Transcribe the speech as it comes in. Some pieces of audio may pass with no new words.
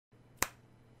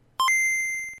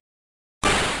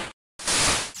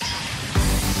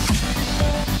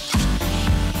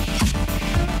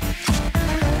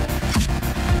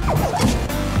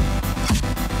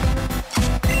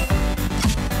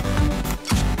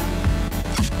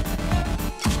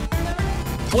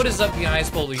What is up,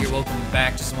 guys? Poledoo here. Welcome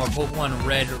back to some more Pokemon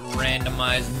Red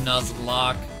Randomized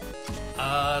Nuzlocke.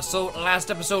 So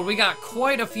last episode we got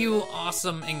quite a few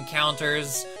awesome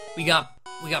encounters. We got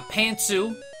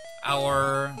Pantsu,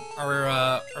 our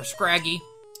Scraggy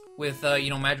with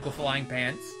magical flying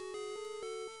pants.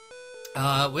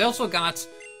 We also got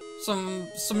some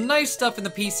nice stuff in the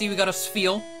PC. We got a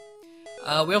Spheal.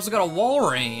 We also got a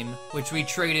Walrein, which we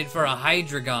traded for a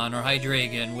Hydreigon or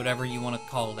Hydreigon, whatever you want to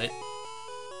call it.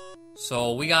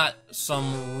 So we got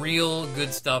some real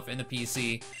good stuff in the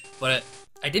PC, but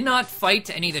I did not fight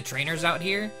any of the trainers out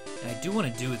here, and I do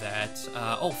want to do that.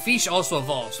 Oh, Fish also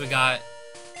evolved, so we got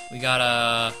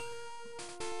I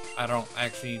don't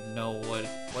actually know what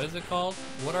is it called?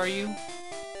 What are you?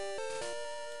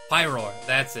 Pyroar,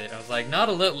 that's it. I was like, not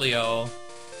a Litleo,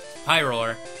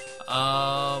 Pyroar.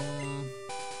 I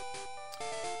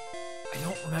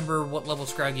don't remember what level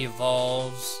Scraggy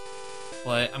evolves.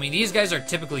 But, I mean, these guys are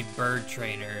typically bird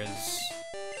trainers.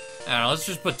 I don't know, let's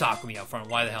just put Takumi up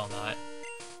front. Why the hell not?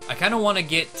 I kind of want to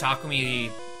get Takumi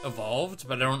evolved,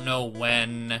 but I don't know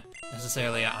when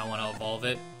necessarily I want to evolve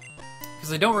it.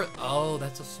 Because I don't oh,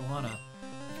 that's a Swanna.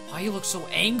 Why you look so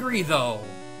angry, though?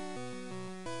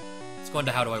 Let's go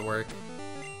into How Do I Work.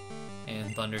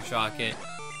 And Thundershock it.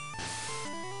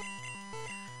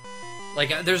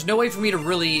 Like, there's no way for me to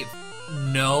really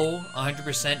know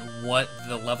 100% what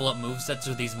the level up movesets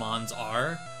of these mons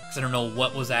are, because I don't know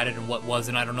what was added and what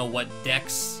wasn't. I don't know what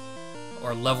decks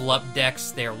or level up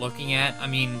decks they're looking at. I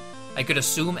mean, I could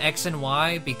assume X and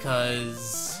Y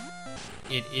because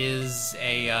it is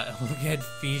a look at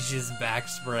Fish's back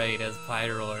sprite as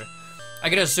Pyroar. I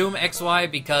could assume XY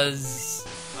because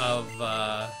of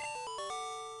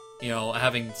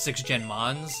having 6th gen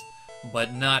mons,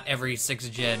 but not every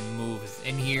 6th gen move is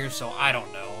in here, so I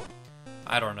don't know.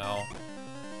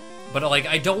 But, like,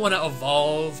 I don't want to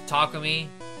evolve Takumi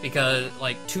because,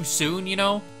 like, too soon, you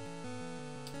know?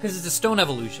 Because it's a Stone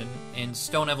Evolution, and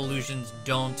Stone Evolutions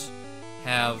don't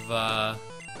have, level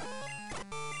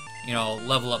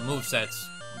up movesets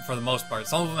for the most part.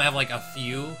 Some of them have, like, a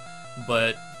few,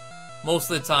 but most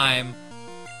of the time,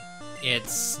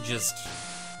 it's just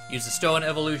use the Stone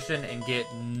Evolution and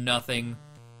get nothing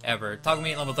ever.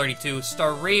 Takumi at level 32.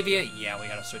 Staravia, yeah, we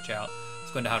gotta switch out.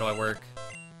 Let's go into How Do I Work.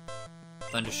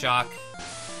 Thundershock.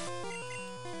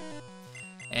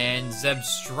 And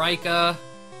Zebstrika.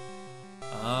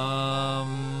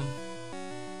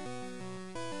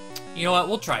 You know what?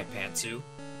 We'll try Pantsu.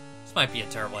 This might be a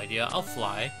terrible idea. I'll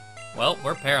fly. Well,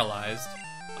 we're paralyzed.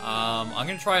 I'm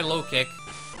gonna try low kick.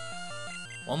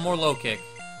 One more low kick.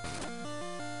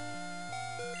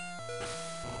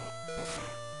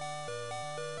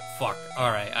 Fuck.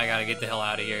 Alright, I gotta get the hell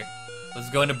out of here. Let's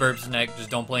go into Burp's Neck, just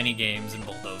don't play any games and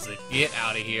bulldoze it. Get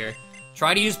out of here.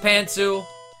 Try to use Pantsu.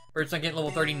 Burp's Neck hitting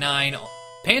level 39.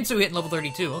 Pantsu hitting level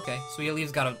 32. Okay, so we at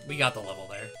least we got the level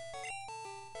there.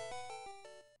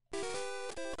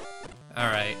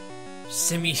 Alright.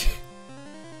 Simi.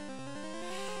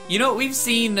 You know, we've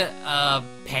seen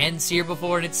Pansear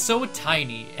before, and it's so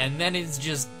tiny, and then it's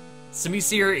just...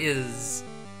 Simisear is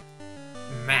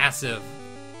massive.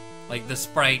 Like, the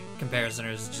sprite comparison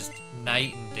is just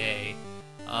night and day.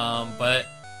 But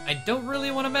I don't really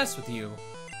want to mess with you.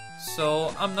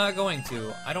 So I'm not going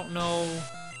to. I don't know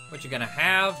what you're gonna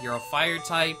have. You're a fire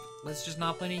type. Let's just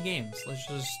not play any games. Let's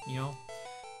just,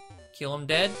 kill him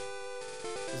dead.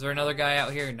 Is there another guy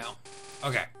out here? No.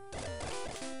 Okay.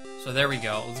 So there we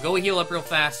go. Let's go heal up real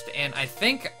fast. And I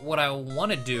think what I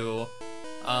want to do,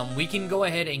 we can go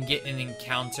ahead and get an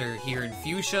encounter here in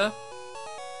Fuchsia.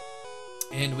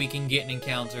 And we can get an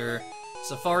encounter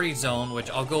Safari Zone, which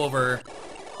I'll go over,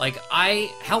 like,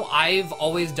 how I've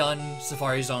always done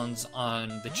Safari Zones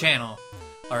on the channel,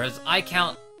 or as I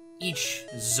count each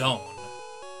zone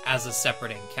as a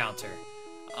separate encounter.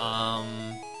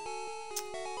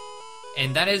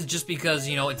 And that is just because,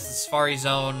 it's the Safari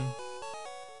Zone,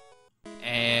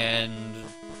 and,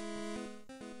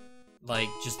 like,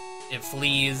 just, it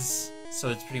flees, so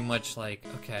it's pretty much like,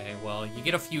 okay, well, you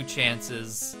get a few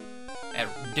chances at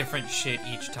different shit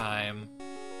each time.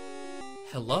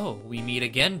 Hello, we meet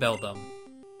again, Beldum.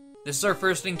 This is our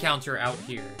first encounter out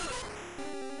here.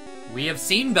 We have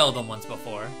seen Beldum once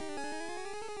before,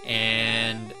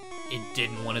 and it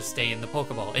didn't want to stay in the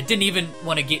Pokeball. It didn't even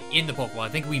want to get in the Pokeball. I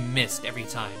think we missed every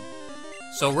time.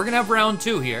 So we're gonna have round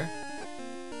 2 here.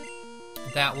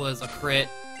 That was a crit.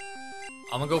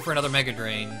 I'm gonna go for another Mega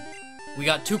Drain. We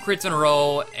got 2 crits in a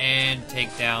row and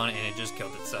takedown, and it just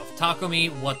killed itself. Takumi,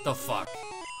 what the fuck?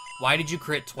 Why did you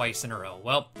crit twice in a row?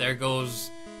 Well, there goes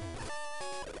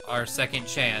our second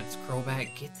chance.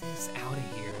 Crobat, get this out of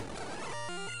here.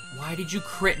 Why did you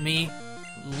crit me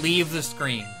Leave the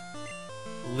screen.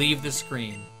 Leave the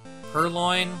screen.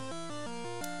 Purloin.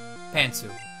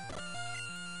 Pantsu.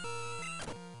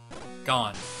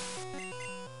 Gone.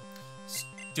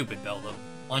 Stupid Beldum.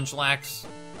 Munchlax.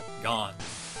 Gone.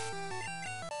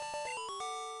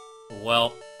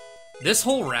 Well, this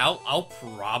whole route, I'll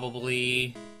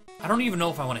probably... I don't even know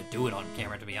if I want to do it on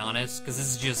camera, to be honest, because this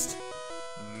is just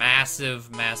massive,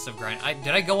 massive grind.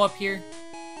 Did I go up here?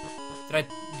 Did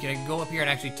I go up here and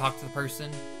actually talk to the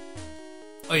person?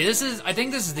 Oh yeah, I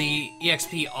think this is the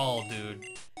EXP all, dude.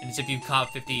 And it's if you've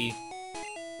caught 50,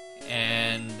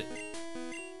 and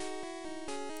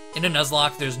in a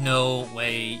Nuzlocke, there's no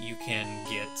way you can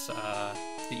get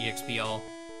the EXP all.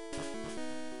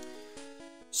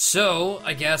 So,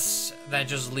 I guess that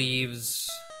just leaves...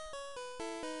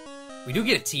 We do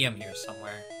get a TM here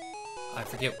somewhere. I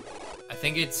forget. I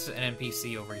think it's an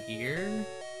NPC over here.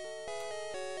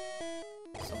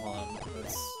 So, hold on.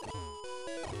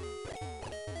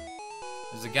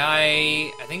 There's a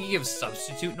guy... I think he gives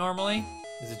Substitute normally.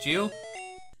 Is it you?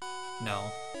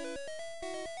 No.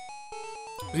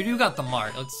 We do got the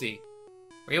Mart. Let's see.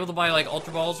 Are we able to buy, like,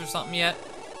 Ultra Balls or something yet?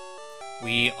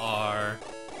 We are...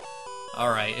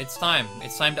 Alright, it's time.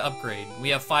 It's time to upgrade. We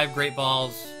have 5 Great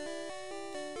Balls.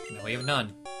 No, we have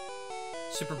none.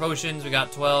 Super Potions, we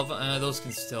got 12. Those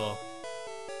can still...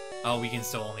 Oh, we can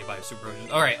still only buy Super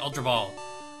Potions. Alright, Ultra Ball.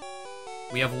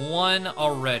 We have 1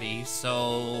 already,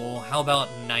 so... How about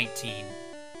 19?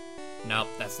 Nope,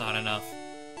 that's not enough.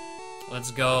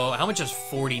 Let's go... How much is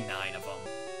 49 of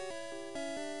them?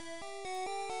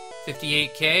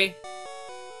 58k?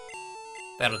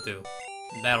 That'll do.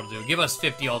 That'll do. Give us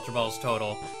 50 Ultra Balls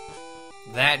total.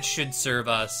 That should serve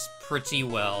us pretty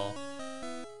well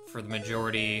for the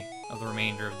majority of the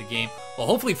remainder of the game. Well,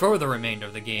 hopefully for the remainder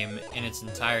of the game in its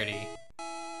entirety.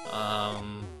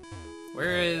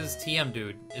 Where is TM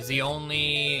Dude? Is he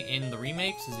only in the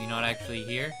remakes? Is he not actually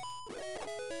here?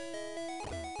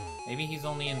 Maybe he's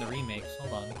only in the remakes.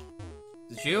 Hold on.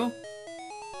 Is it you?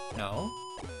 No.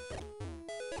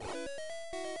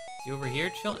 Is he over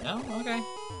here chilling? No? Okay.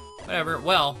 Whatever.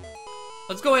 Well,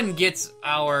 let's go ahead and get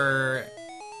our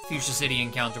Fuchsia City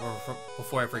encounter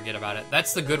before I forget about it.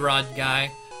 That's the Good Rod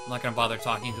guy. I'm not gonna bother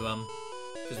talking to him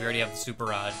because we already have the Super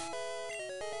Rod.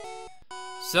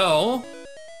 So,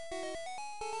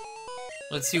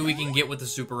 let's see what we can get with the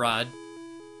Super Rod.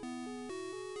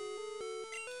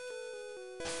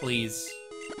 Please.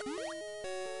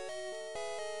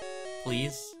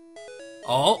 Please.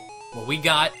 Oh, what we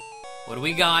got? What do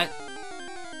we got?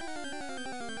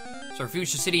 So our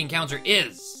Fuchsia City encounter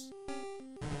is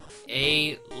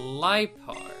a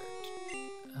Lipard.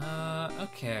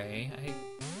 Okay.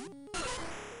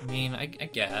 I mean, I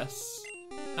guess.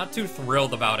 Not too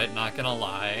thrilled about it, not gonna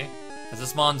lie. Because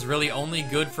this mon's really only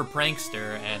good for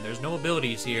Prankster, and there's no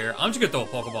abilities here. I'm just gonna throw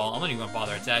a Pokeball. I'm not even gonna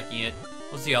bother attacking it.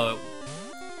 We'll see how it...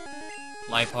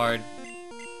 Lipard.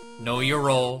 Know your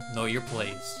role, know your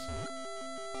place.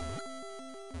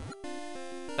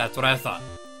 That's what I thought.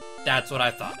 That's what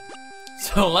I thought.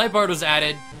 So, Lipard was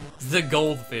added to the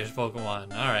Goldfish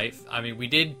Pokemon. Alright, I mean, we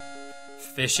did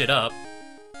fish it up.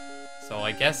 So,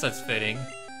 I guess that's fitting.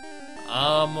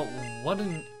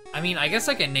 I mean, I guess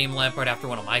I can name Lampard after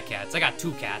one of my cats. I got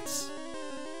 2 cats.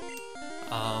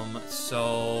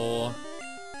 So...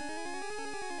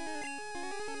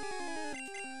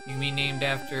 You mean named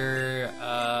after,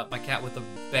 my cat with a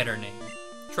better name.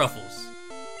 Truffles.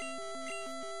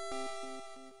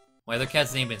 My other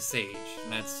cat's name is Sage,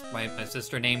 and that's my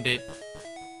sister named it.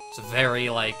 It's a very,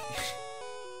 like,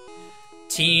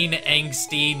 teen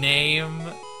angsty name,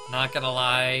 not gonna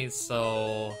lie,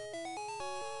 so...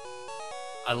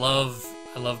 I love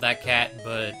that cat,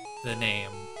 but the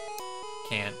name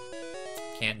can't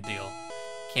deal.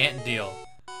 Can't deal.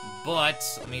 But,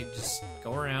 let me just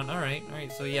go around.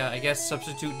 Alright, so yeah, I guess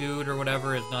Substitute Dude or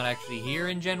whatever is not actually here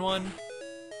in Gen 1.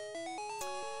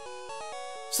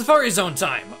 Safari Zone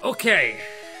time. Okay.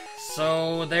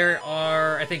 So, there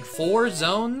are, I think, 4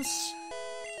 zones.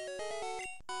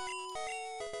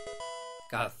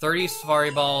 Got 30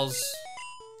 Safari Balls.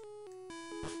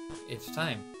 It's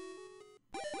time.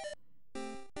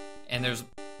 And there's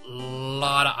a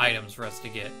lot of items for us to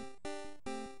get.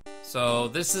 So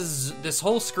this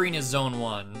whole screen is Zone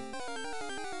 1.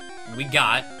 And we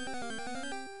got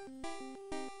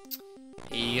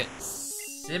a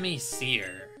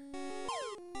Semi-Seer.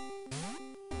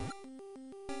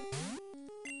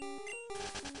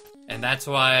 And that's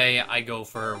why I go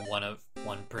for one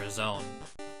per zone.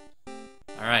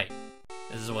 Alright.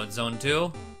 This is what, Zone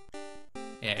 2?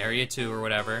 Yeah, Area 2 or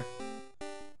whatever.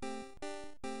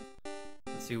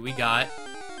 Let's see what we got.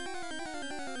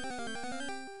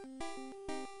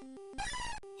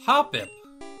 Hoppip.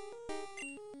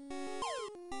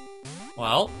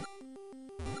 Well,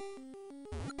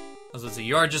 as let's see,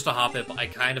 you are just a Hoppip. I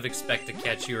kind of expect to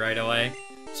catch you right away.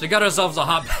 So we got ourselves a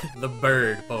Hoppip, the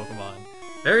bird Pokemon.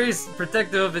 Very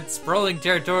protective of its sprawling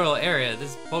territorial area,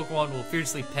 this Pokemon will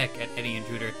fiercely peck at any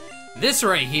intruder. This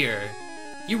right here,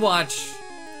 you watch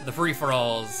the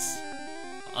free-for-alls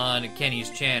on Kenny's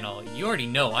channel, you already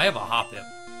know I have a Hoppip.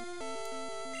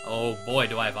 Oh boy,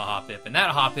 do I have a Hoppip. And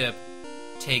that Hoppip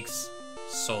takes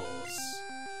souls.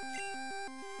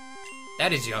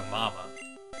 That is Young Mama.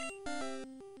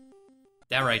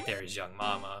 That right there is Young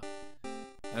Mama.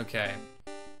 Okay.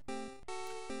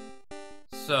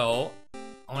 So,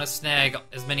 I want to snag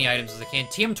as many items as I can.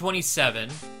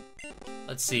 TM27.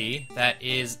 Let's see. That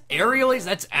is Aerial Ace.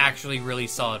 That's actually really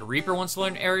solid. Reaper wants to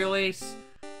learn Aerial Ace.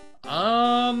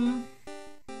 Nah.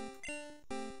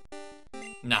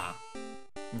 Nah.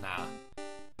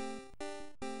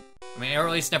 I mean,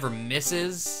 Aerial Ace never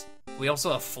misses. We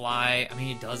also have Fly. I mean,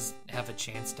 he does have a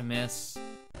chance to miss.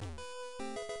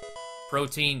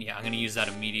 Protein. Yeah, I'm going to use that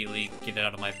immediately. Get it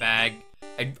out of my bag.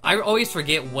 I always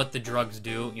forget what the drugs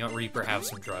do. You know, Reaper have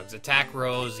some drugs. Attack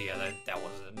Rose. Yeah, that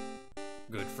wasn't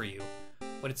good for you.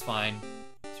 But it's fine.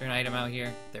 Is there an item out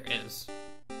here? There is.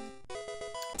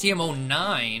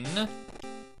 TM09,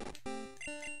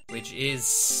 which is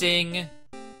Sing.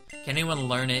 Can anyone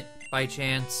learn it by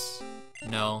chance?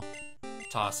 No.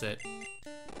 Toss it.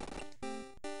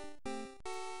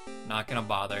 Not gonna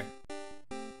bother.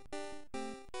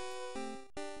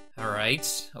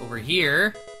 Alright, over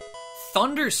here.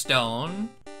 Thunderstone.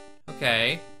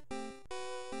 Okay.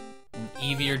 An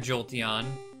Eevee or Jolteon.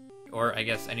 Or, I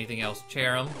guess, anything else.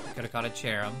 Cherim. Could have caught a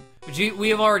Cherim. Which we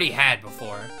have already had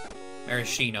before.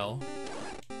 Maraschino.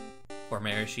 Or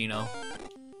Maraschino.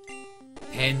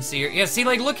 Pansear. Yeah, see,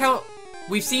 like, look how...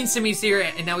 We've seen Simisear,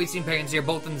 and now we've seen Pansear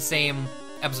both in the same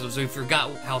episode, so we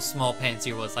forgot how small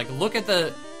Pansear was. Like, look at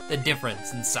the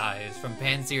difference in size from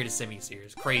Pansear to Simisear.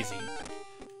 It's crazy.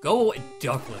 Go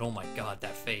Ducklet. Oh my god,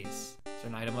 that face. Is there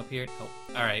an item up here? Oh,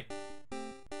 alright.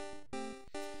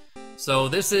 So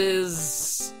this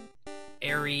is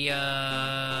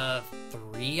area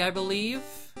 3, I believe.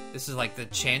 This is like the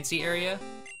Chansey area.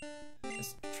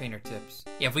 This trainer tips.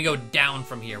 Yeah, if we go down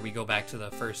from here, we go back to the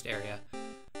first area.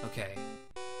 Okay.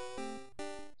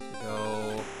 So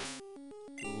go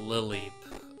Lileep.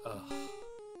 Ugh.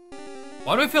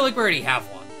 Why do I feel like we already have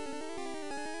one?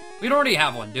 We don't already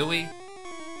have one, do we?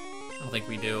 I don't think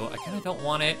we do. I kind of don't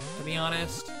want it, to be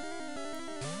honest.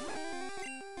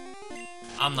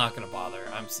 I'm not gonna bother.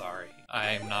 I'm sorry.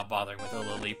 I'm not bothering with a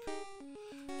Lileep.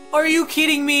 Are you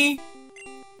kidding me?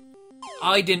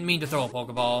 I didn't mean to throw a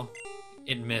Pokeball.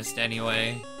 It missed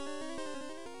anyway.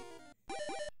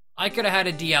 I could have had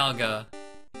a Dialga,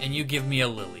 and you give me a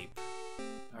Lileep.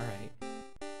 Alright.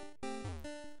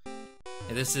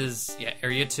 Yeah, this is, yeah,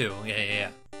 area 2. Yeah.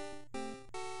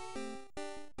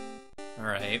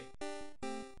 Alright.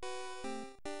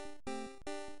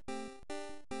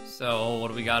 So, what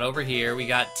do we got over here? We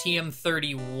got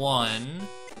TM31,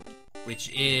 which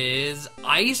is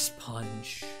Ice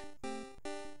Punch.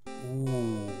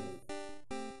 Ooh.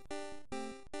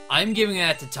 I'm giving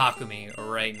that to Takumi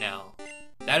right now.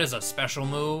 That is a special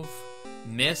move.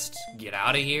 Missed. Get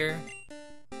out of here.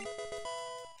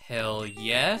 Hell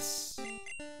yes.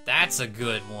 That's a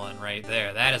good one right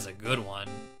there. That is a good one.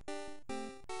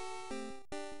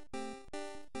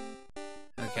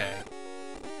 Okay.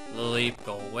 Lileep,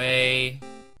 go away.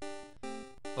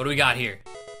 What do we got here?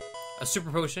 A Super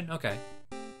Potion? Okay.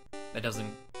 That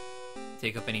doesn't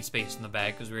take up any space in the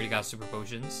bag because we already got Super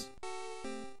Potions.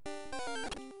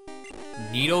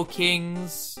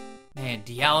 Nidokings. Man,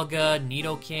 Dialga,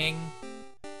 Nidoking.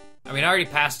 I mean, I already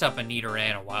passed up a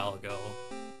Nidoran a while ago.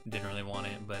 Didn't really want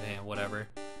it, but whatever.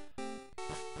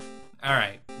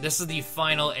 Alright, this is the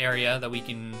final area that we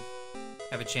can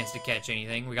have a chance to catch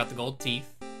anything. We got the gold teeth.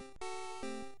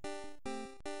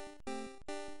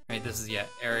 Right, this is, yeah,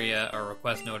 area or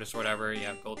request notice or whatever.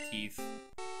 Yeah, gold teeth.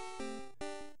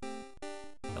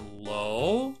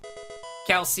 Hello?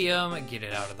 Calcium, get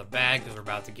it out of the bag because we're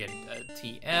about to get a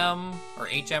TM, or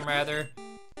HM rather.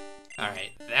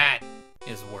 Alright, that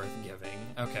is worth giving.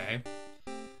 Okay.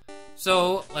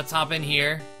 So, let's hop in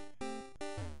here.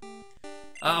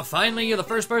 Finally, you're the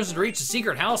first person to reach the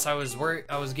secret house. I was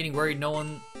getting worried no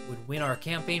one would win our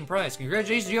campaign prize.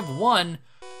 Congratulations, you have won.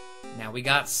 Now we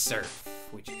got Surf,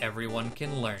 which everyone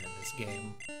can learn in this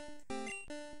game.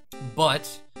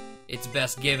 But, it's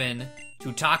best given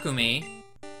to Takumi,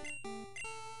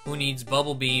 who needs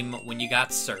Bubble Beam when you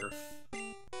got Surf.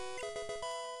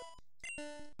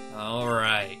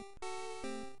 Alright.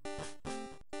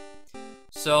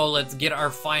 So let's get our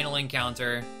final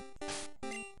encounter.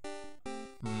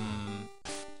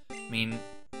 I mean...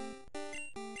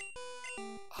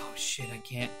 Oh shit, I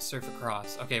can't surf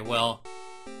across. Okay, well...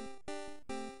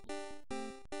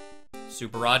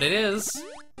 Super Rod it is,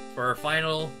 for our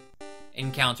final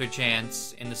encounter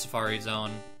chance in the Safari Zone.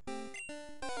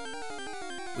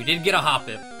 We did get a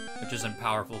Hoppip, which isn't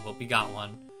powerful, but we got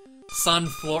one.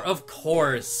 Sunflora, of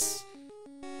course.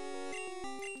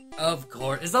 Of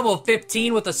course. It's level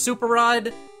 15 with a Super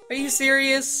Rod? Are you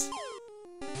serious?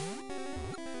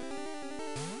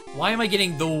 Why am I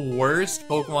getting the worst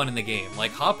Pokemon in the game?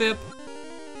 Like, Hoppip?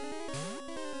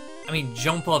 I mean,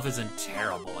 Jumpluff isn't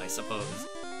terrible, I suppose.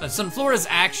 But Sunflora is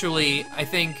actually, I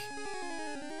think...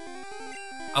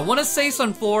 I want to say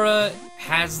Sunflora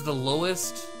has the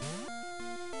lowest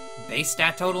base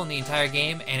stat total in the entire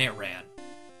game, and it ran.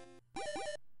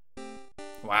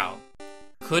 Wow.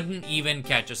 Couldn't even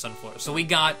catch a Sunflora. So we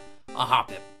got a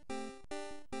Hoppip.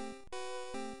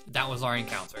 That was our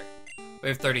encounter. We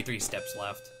have 33 steps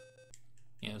left.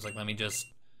 Yeah, it was like, let me just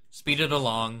speed it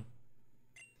along.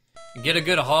 Get a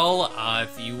good haul.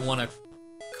 If you want to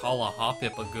call a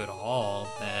Hoppip a good haul,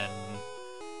 then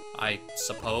I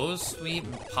suppose we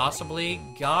possibly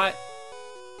got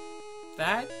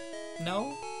that?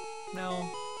 No? No.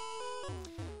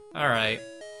 Alright.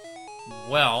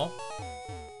 Well.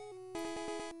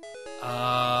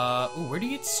 Ooh, where do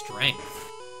you get strength?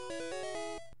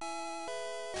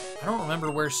 I don't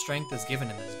remember where strength is given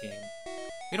in this game.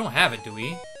 We don't have it, do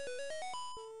we?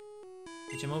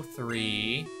 HMO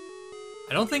 3.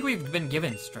 I don't think we've been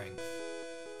given strength.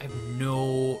 I have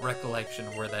no recollection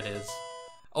of where that is.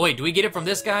 Oh wait, do we get it from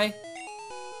this guy?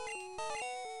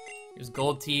 Here's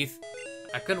gold teeth.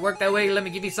 I couldn't work that way, let me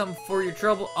give you something for your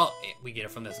trouble. Oh, we get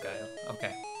it from this guy.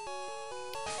 Okay.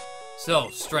 So,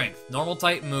 strength. Normal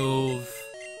type move.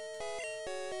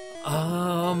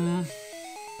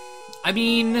 I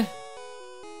mean...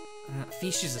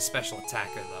 Fishy's a special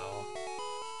attacker, though.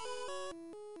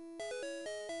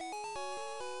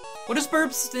 What is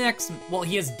Burb's next? Well,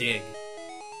 he has Dig.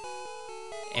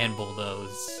 And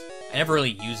Bulldoze. I never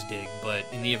really use Dig, but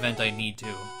in the event I need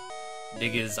to.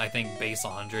 Dig is, I think, base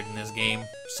 100 in this game.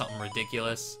 Something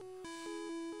ridiculous.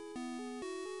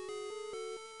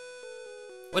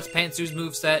 What's Pantsu's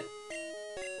moveset?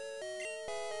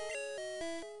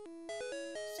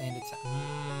 Sand attack.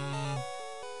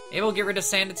 Maybe we'll get rid of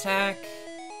sand attack.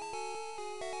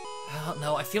 I don't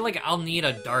know. I feel like I'll need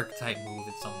a dark type move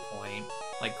at some point.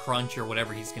 Like Crunch or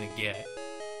whatever he's gonna get.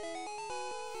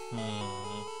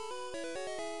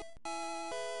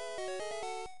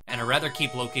 And I'd rather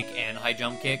keep low kick and high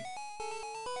jump kick.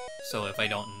 So if I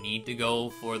don't need to go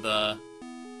for the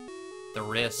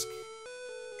risk.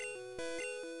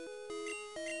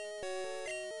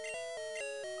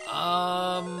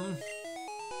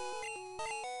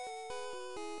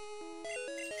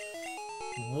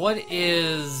 What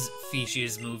is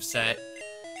Fishy's moveset?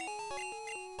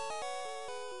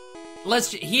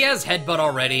 He has Headbutt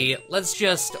already. Let's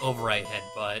just overwrite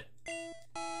Headbutt.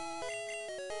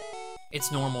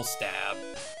 It's normal stab.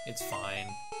 It's fine.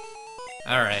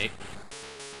 Alright.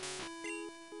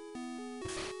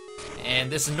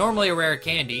 And this is normally a rare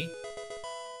candy.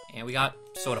 And we got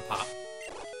Soda Pop,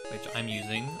 which I'm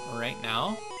using right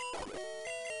now.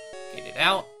 Get it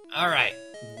out. Alright.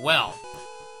 Well.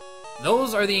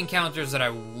 Those are the encounters that I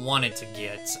wanted to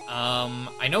get.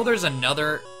 I know there's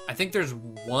another... I think there's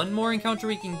one more encounter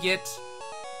we can get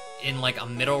in, like, a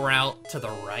middle route to the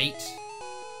right.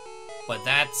 But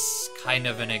that's kind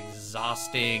of an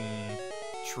exhausting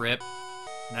trip.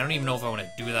 And I don't even know if I want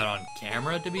to do that on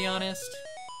camera, to be honest.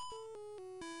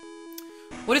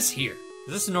 What is here?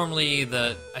 Is this normally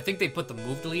the... I think they put the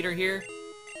move deleter here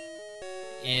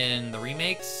in the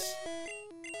remakes.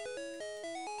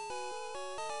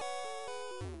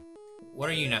 What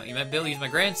are you now? You met Bill, he's my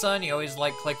grandson. You always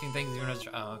like collecting things even as...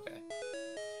 Oh, okay.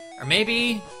 Or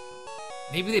maybe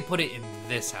they put it in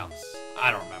this house. I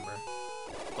don't remember.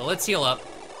 But let's heal up.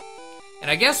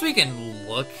 And I guess we can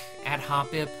look at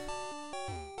Hoppip.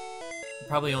 He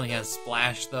probably only has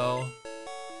Splash, though.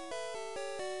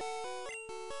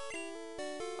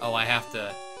 Oh, I have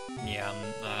to... Yeah,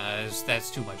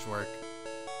 that's too much work.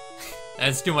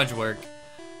 That's too much work.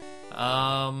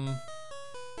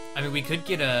 I mean, we could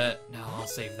get a... No, I'll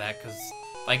save that, because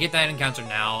if I get that encounter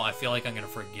now, I feel like I'm going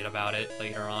to forget about it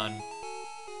later on.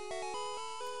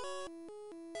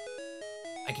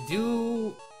 I could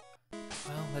do...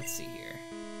 Well, let's see here.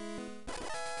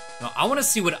 No, I want to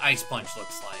see what Ice Punch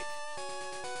looks like.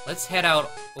 Let's head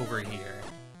out over here.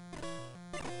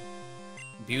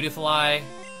 Beautifly.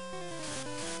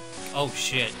 Oh,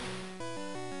 shit.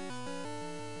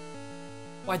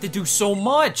 Why'd they do so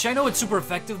much? I know it's super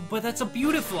effective, but that's a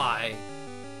Beautifly.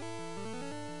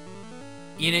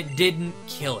 And it didn't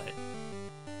kill it.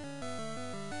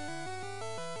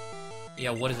 Yeah,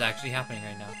 what is actually happening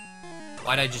right now?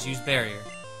 Why'd I just use barrier?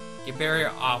 Get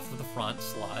barrier off of the front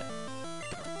slot.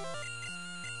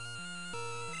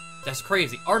 That's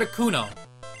crazy. Articuno.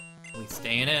 We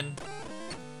staying in.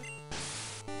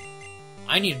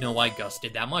 I need to know why Gus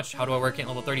did that much. How do I work it in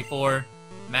level 34?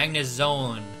 Magnus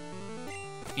Zone.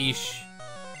 Fish.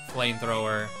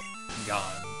 Flamethrower. Gone.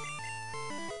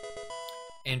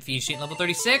 And Fish Sheet level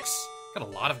 36. Got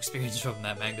a lot of experience from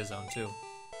that Magnus Zone too.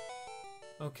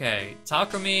 Okay,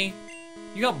 Takumi.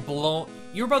 You got blown.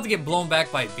 You were about to get blown back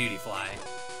by a Beautifly.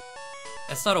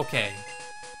 That's not okay.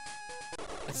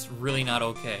 That's really not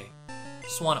okay.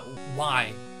 Just wanna.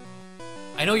 Why?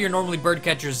 I know you're normally bird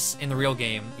catchers in the real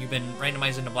game. You've been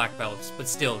randomized into black belts, but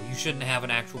still, you shouldn't have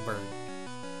an actual bird.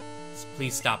 So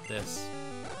please stop this.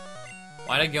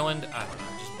 Why'd I go into. I don't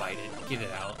know, just bite it. Get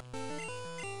it out.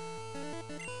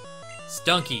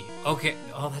 Stunky. Okay.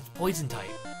 Oh, that's poison type.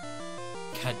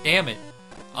 God damn it.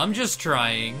 I'm just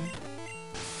trying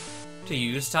to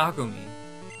use Takumi.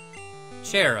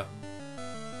 Cherub.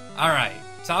 Alright,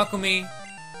 Takumi.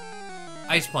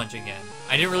 Ice Punch again.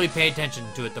 I didn't really pay attention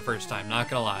to it the first time, not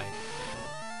gonna lie.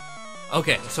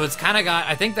 Okay, so it's kind of got...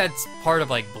 I think that's part of,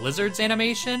 like, Blizzard's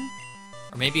animation?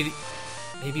 Or maybe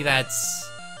that's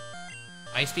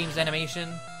Ice Beam's animation?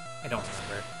 I don't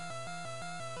remember.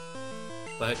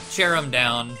 But Cherub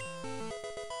down.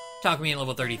 Takumi at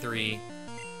level 33.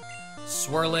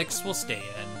 Swirlix will stay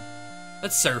in.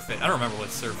 Let's surf it. I don't remember what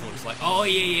surf looks like. Oh,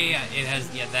 yeah. It has,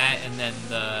 that, and then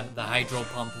the hydro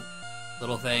pump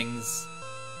little things.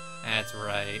 That's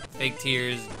right. Fake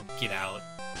tears, get out.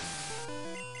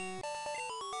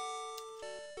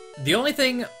 The only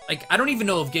thing, like, I don't even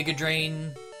know if Giga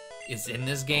Drain is in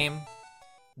this game.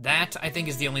 That, I think,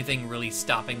 is the only thing really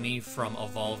stopping me from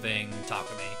evolving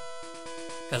Takumi.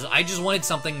 Because I just wanted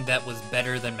something that was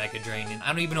better than Mega Drain, and I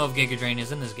don't even know if Giga Drain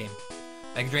is in this game.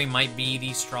 Mega Drain might be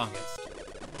the strongest.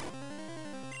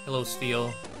 Hello,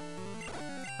 Spiel.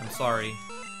 I'm sorry.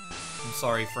 I'm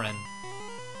sorry, friend.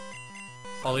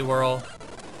 Poliwhirl.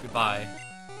 Goodbye.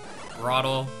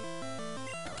 Grottle.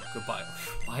 Goodbye.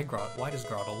 Why does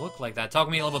Grottle look like that? Talk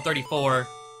to me at level 34.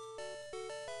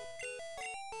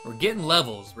 We're getting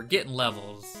levels. We're getting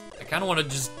levels. I kind of want to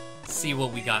just see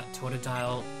what we got.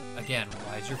 Totodile. Again,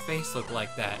 why does your face look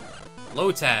like that?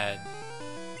 Lotad.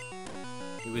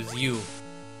 It was you.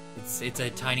 It's a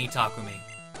tiny Takumi.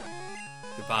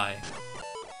 Goodbye.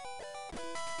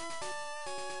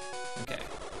 Okay.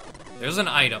 There's an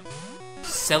item.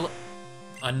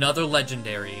 Another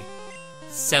legendary.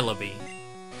 Celebi.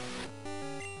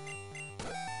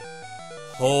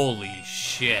 Holy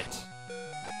shit.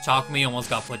 Takumi almost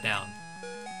got put down.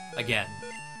 Again.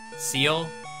 Seal.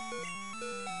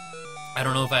 I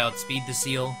don't know if I outspeed the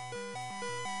seal.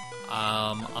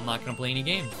 I'm not gonna play any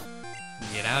games.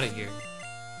 Get out of here.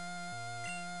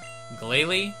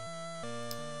 Glalie.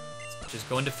 Just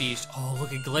go into Feast. Oh,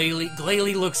 look at Glalie.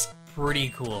 Glalie looks pretty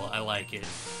cool. I like it.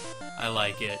 I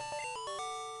like it.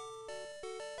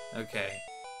 Okay.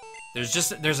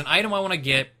 There's an item I want to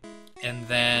get, and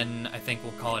then I think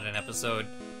we'll call it an episode.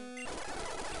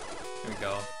 Here we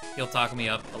go. He'll talk me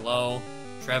up. Hello.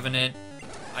 Trevenant.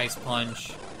 Ice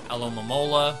Punch. Hello,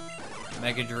 Momola.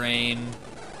 Mega Drain.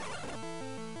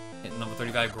 Hitting level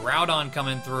 35. Groudon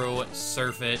coming through.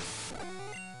 Surf it.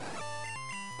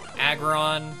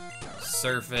 Aggron.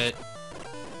 Surf it.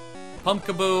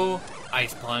 Pumpkaboo.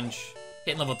 Ice Punch.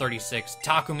 Hitting level 36.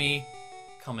 Takumi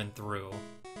coming through.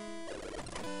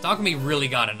 Takumi really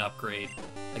got an upgrade.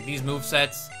 Like, these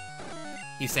movesets.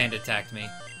 He sand attacked me.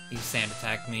 He sand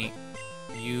attacked me.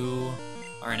 You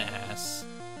are an ass.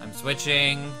 I'm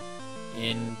switching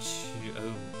into...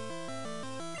 Oh.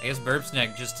 I guess Burp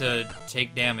Snack just to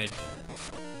take damage.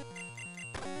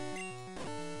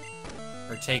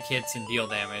 Or take hits and deal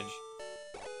damage.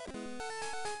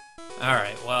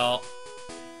 Alright, well...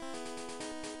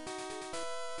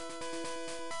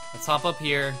 Let's hop up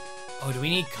here. Oh, do we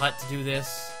need Cut to do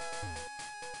this?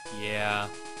 Yeah.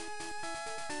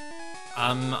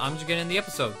 I'm just getting in the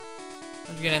episode.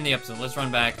 Let's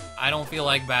run back. I don't feel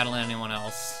like battling anyone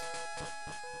else.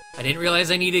 I didn't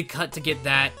realize I needed Cut to get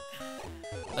that.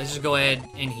 Let's just go ahead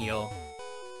and heal.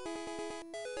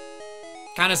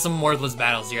 Kind of some worthless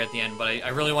battles here at the end, but I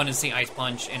really wanted to see Ice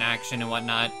Punch in action and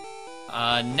whatnot.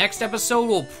 Next episode,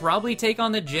 we'll probably take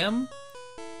on the gym.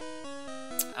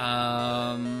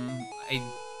 I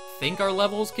think our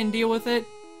levels can deal with it.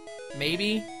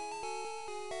 Maybe.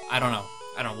 I don't know.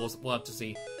 We'll have to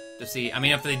see. to see. I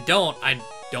mean, if they don't, I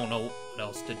don't know what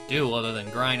else to do other than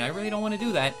grind. I really don't want to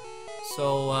do that.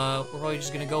 So, we're probably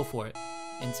just gonna go for it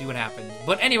and see what happens.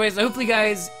 But anyways, I hope you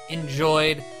guys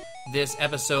enjoyed this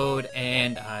episode,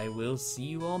 and I will see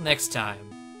you all next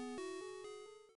time.